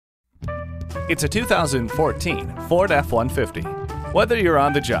It's a 2014 Ford F-150. Whether you're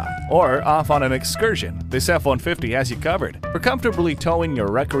on the job or off on an excursion, this F-150 has you covered. From comfortably towing your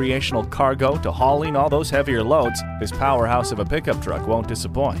recreational cargo to hauling all those heavier loads, this powerhouse of a pickup truck won't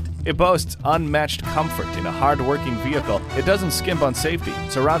disappoint. It boasts unmatched comfort in a hard-working vehicle. It doesn't skimp on safety,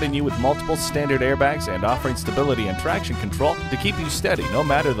 surrounding you with multiple standard airbags and offering stability and traction control to keep you steady no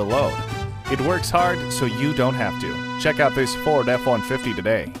matter the load. It works hard so you don't have to. Check out this Ford F-150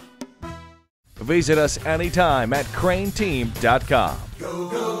 today. Visit us anytime at crainteam.com.